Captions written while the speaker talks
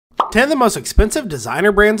10 of the most expensive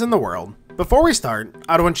designer brands in the world. Before we start,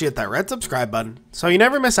 I'd want you to hit that red subscribe button so you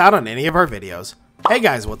never miss out on any of our videos. Hey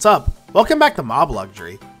guys, what's up? Welcome back to Mob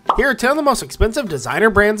Luxury. Here are 10 of the most expensive designer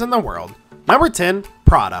brands in the world. Number 10,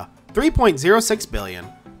 Prada, $3.06 billion.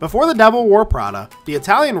 Before the devil wore Prada, the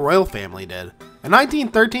Italian royal family did. In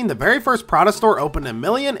 1913, the very first Prada store opened in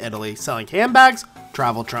Milan, Italy, selling handbags,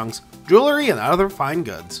 travel trunks, jewelry, and other fine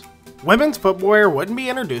goods. Women's footwear wouldn't be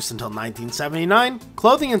introduced until 1979,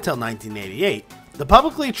 clothing until 1988. The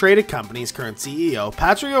publicly traded company's current CEO,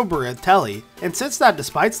 Patrizio Bertelli, insists that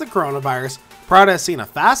despite the coronavirus, Prada has seen a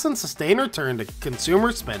fast and sustained return to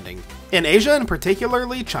consumer spending, in Asia and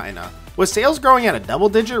particularly China, with sales growing at a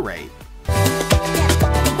double-digit rate.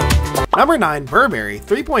 Number 9, Burberry,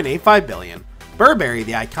 $3.85 billion. Burberry,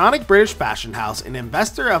 the iconic British fashion house and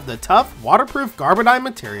investor of the tough, waterproof gabardine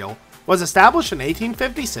material, was established in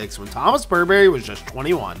 1856 when Thomas Burberry was just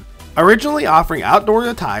 21. Originally offering outdoor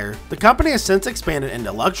attire, the company has since expanded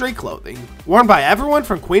into luxury clothing, worn by everyone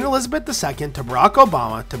from Queen Elizabeth II to Barack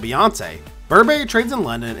Obama to Beyonce. Burberry trades in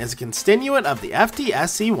London as a constituent of the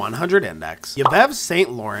FTSE 100 index. Yves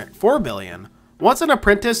Saint Laurent, $4 billion. Once an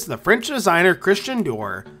apprentice to the French designer Christian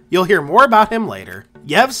Dior, you'll hear more about him later.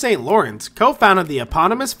 Yves Saint Laurent co-founded the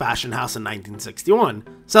eponymous fashion house in 1961,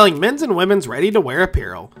 selling men's and women's ready-to-wear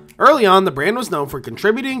apparel. Early on, the brand was known for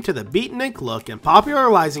contributing to the beatnik look and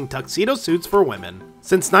popularizing tuxedo suits for women.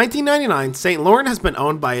 Since 1999, Saint Laurent has been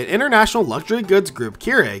owned by an international luxury goods group,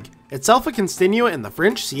 CRAVE, itself a constituent in the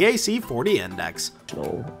French CAC 40 index.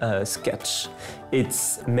 Sketch.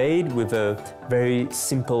 It's made with a very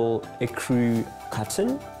simple ecru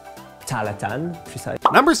cotton, tarlatan,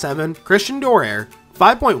 precisely. Number 7, Christian Dior,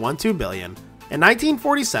 $5.12 billion. In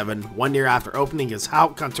 1947, 1 year after opening his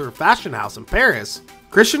haute couture fashion house in Paris,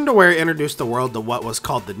 Christian Dior introduced the world to what was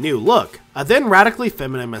called the New Look, a then radically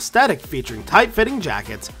feminine aesthetic featuring tight-fitting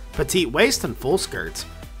jackets, petite waist, and full skirts.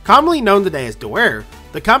 Commonly known today as Dior,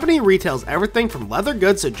 the company retails everything from leather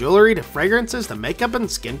goods to jewelry to fragrances to makeup and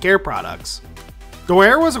skincare products.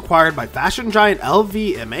 Dior was acquired by fashion giant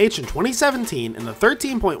LVMH in 2017 in a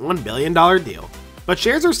 $13.1 billion deal, but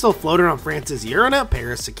shares are still floating on France's Euronet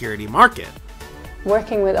Paris security market.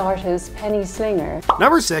 Working with artist Penny Slinger.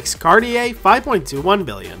 Number 6, Cartier, $5.21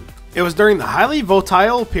 billion. It was during the highly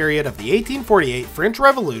volatile period of the 1848 French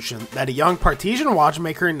Revolution that a young Parisian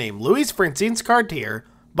watchmaker named Louis Francis Cartier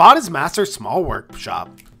bought his master's small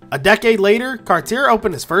workshop. A decade later, Cartier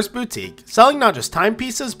opened his first boutique, selling not just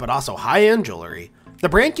timepieces but also high-end jewelry. The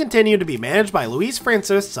brand continued to be managed by Louis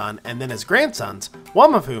Francis' son and then his grandsons,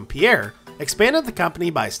 one of whom, Pierre, expanded the company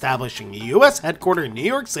by establishing a U.S. headquarters in New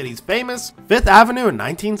York City's famous 5th Avenue in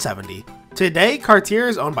 1970. Today, Cartier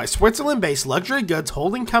is owned by Switzerland-based luxury goods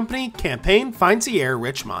holding company Campagne Financière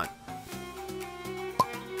Richemont.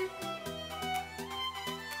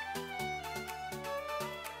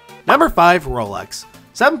 Number 5, Rolex,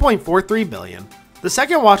 $7.43 billion. The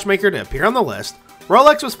second watchmaker to appear on the list,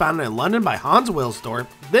 Rolex was founded in London by Hans Wilsdorf,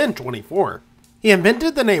 then 24. He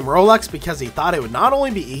invented the name Rolex because he thought it would not only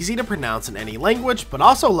be easy to pronounce in any language, but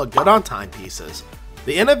also look good on timepieces.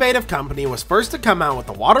 The innovative company was first to come out with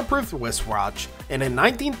a waterproof wristwatch, and in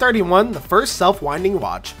 1931, the first self-winding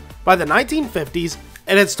watch. By the 1950s,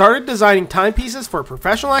 it had started designing timepieces for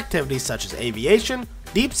professional activities such as aviation,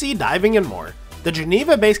 deep-sea diving, and more. The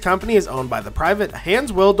Geneva-based company is owned by the private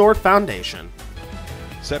Hans Wilsdorf Foundation.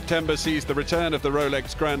 September sees the return of the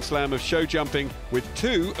Rolex Grand Slam of show jumping, with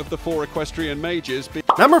 2 of the 4 equestrian majors being...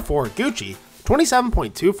 Number 4, Gucci,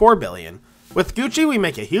 $27.24 billion. With Gucci, we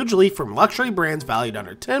make a huge leap from luxury brands valued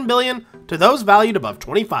under $10 billion to those valued above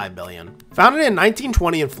 $25 billion. Founded in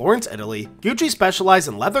 1920 in Florence, Italy, Gucci specialized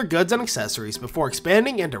in leather goods and accessories before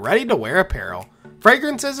expanding into ready-to-wear apparel,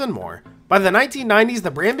 fragrances, and more. By the 1990s,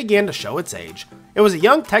 the brand began to show its age. It was a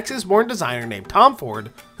young Texas-born designer named Tom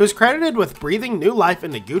Ford who's credited with breathing new life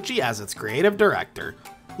into Gucci as its creative director.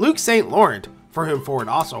 Luc Saint Laurent, for whom Ford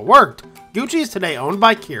also worked, Gucci is today owned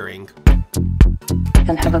by Kering.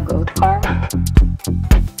 And have a goat farm.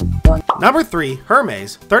 Number 3,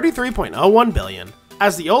 Hermes, $33.01 billion.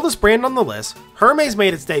 As the oldest brand on the list, Hermes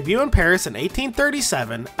made its debut in Paris in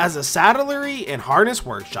 1837 as a saddlery and harness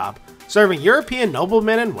workshop, serving European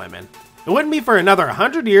noblemen and women. It wouldn't be for another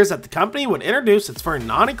 100 years that the company would introduce its first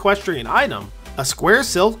non-equestrian item, a square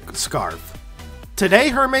silk scarf. Today,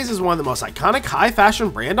 Hermes is one of the most iconic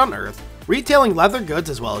high-fashion brand on earth, retailing leather goods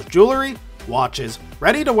as well as jewelry, watches,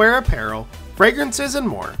 ready-to-wear apparel, fragrances, and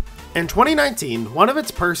more. In 2019, one of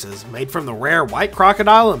its purses, made from the rare white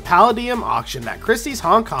crocodile and palladium, auctioned at Christie's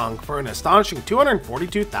Hong Kong for an astonishing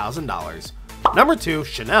 $242,000. Number 2,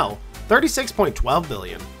 Chanel, $36.12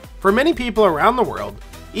 billion. For many people around the world,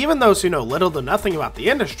 Even those who know little to nothing about the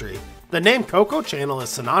industry, the name Coco Chanel is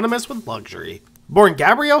synonymous with luxury. Born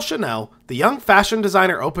Gabrielle Chanel, the young fashion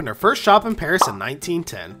designer opened her first shop in Paris in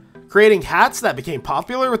 1910, creating hats that became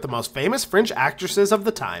popular with the most famous French actresses of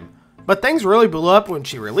the time. But things really blew up when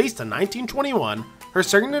she released in 1921 her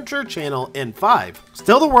signature Chanel N5,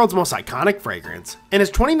 still the world's most iconic fragrance. In his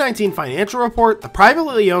 2019 financial report, the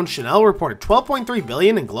privately owned Chanel reported $12.3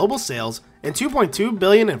 billion in global sales and $2.2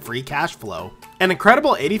 billion in free cash flow. An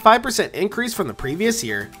incredible 85% increase from the previous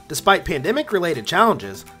year. Despite pandemic-related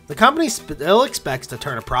challenges, the company still expects to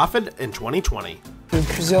turn a profit in 2020.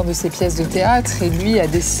 Plusieurs de ses pièces de théâtre et lui a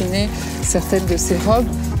dessiné certaines de ses robes.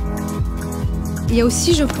 Il y a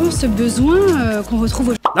aussi, je pense, ce besoin qu'on retrouve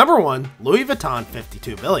au... Number 1. Louis Vuitton,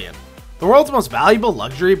 $52 billion. The world's most valuable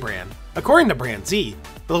luxury brand, according to Brand Z,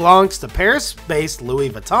 belongs to Paris-based Louis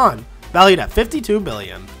Vuitton, valued at $52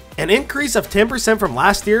 billion. An increase of 10% from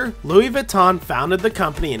last year, Louis Vuitton founded the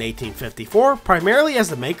company in 1854 primarily as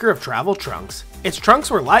the maker of travel trunks. Its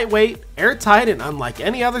trunks were lightweight, airtight, and unlike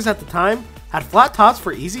any others at the time, had flat tops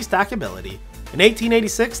for easy stackability. In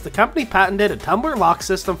 1886, the company patented a tumbler lock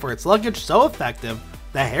system for its luggage so effective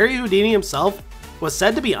that Harry Houdini himself was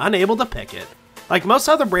said to be unable to pick it. Like most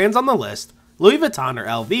other brands on the list, Louis Vuitton, or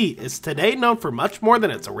LV, is today known for much more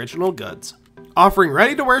than its original goods. Offering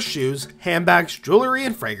ready-to-wear shoes, handbags, jewelry,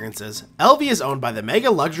 and fragrances, LV is owned by the mega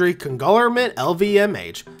luxury conglomerate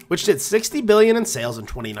LVMH, which did $60 billion in sales in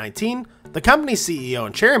 2019. The company's CEO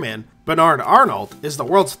and chairman, Bernard Arnault, is the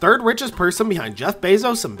world's third richest person behind Jeff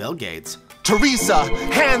Bezos and Bill Gates. Teresa,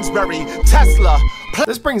 Hansberry, Tesla.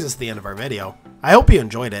 This brings us to the end of our video. I hope you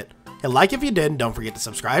enjoyed it. Hit like if you did, and don't forget to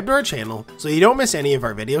subscribe to our channel so you don't miss any of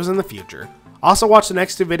our videos in the future. Also watch the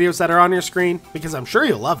next two videos that are on your screen because I'm sure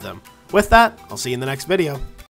you'll love them. With that, I'll see you in the next video.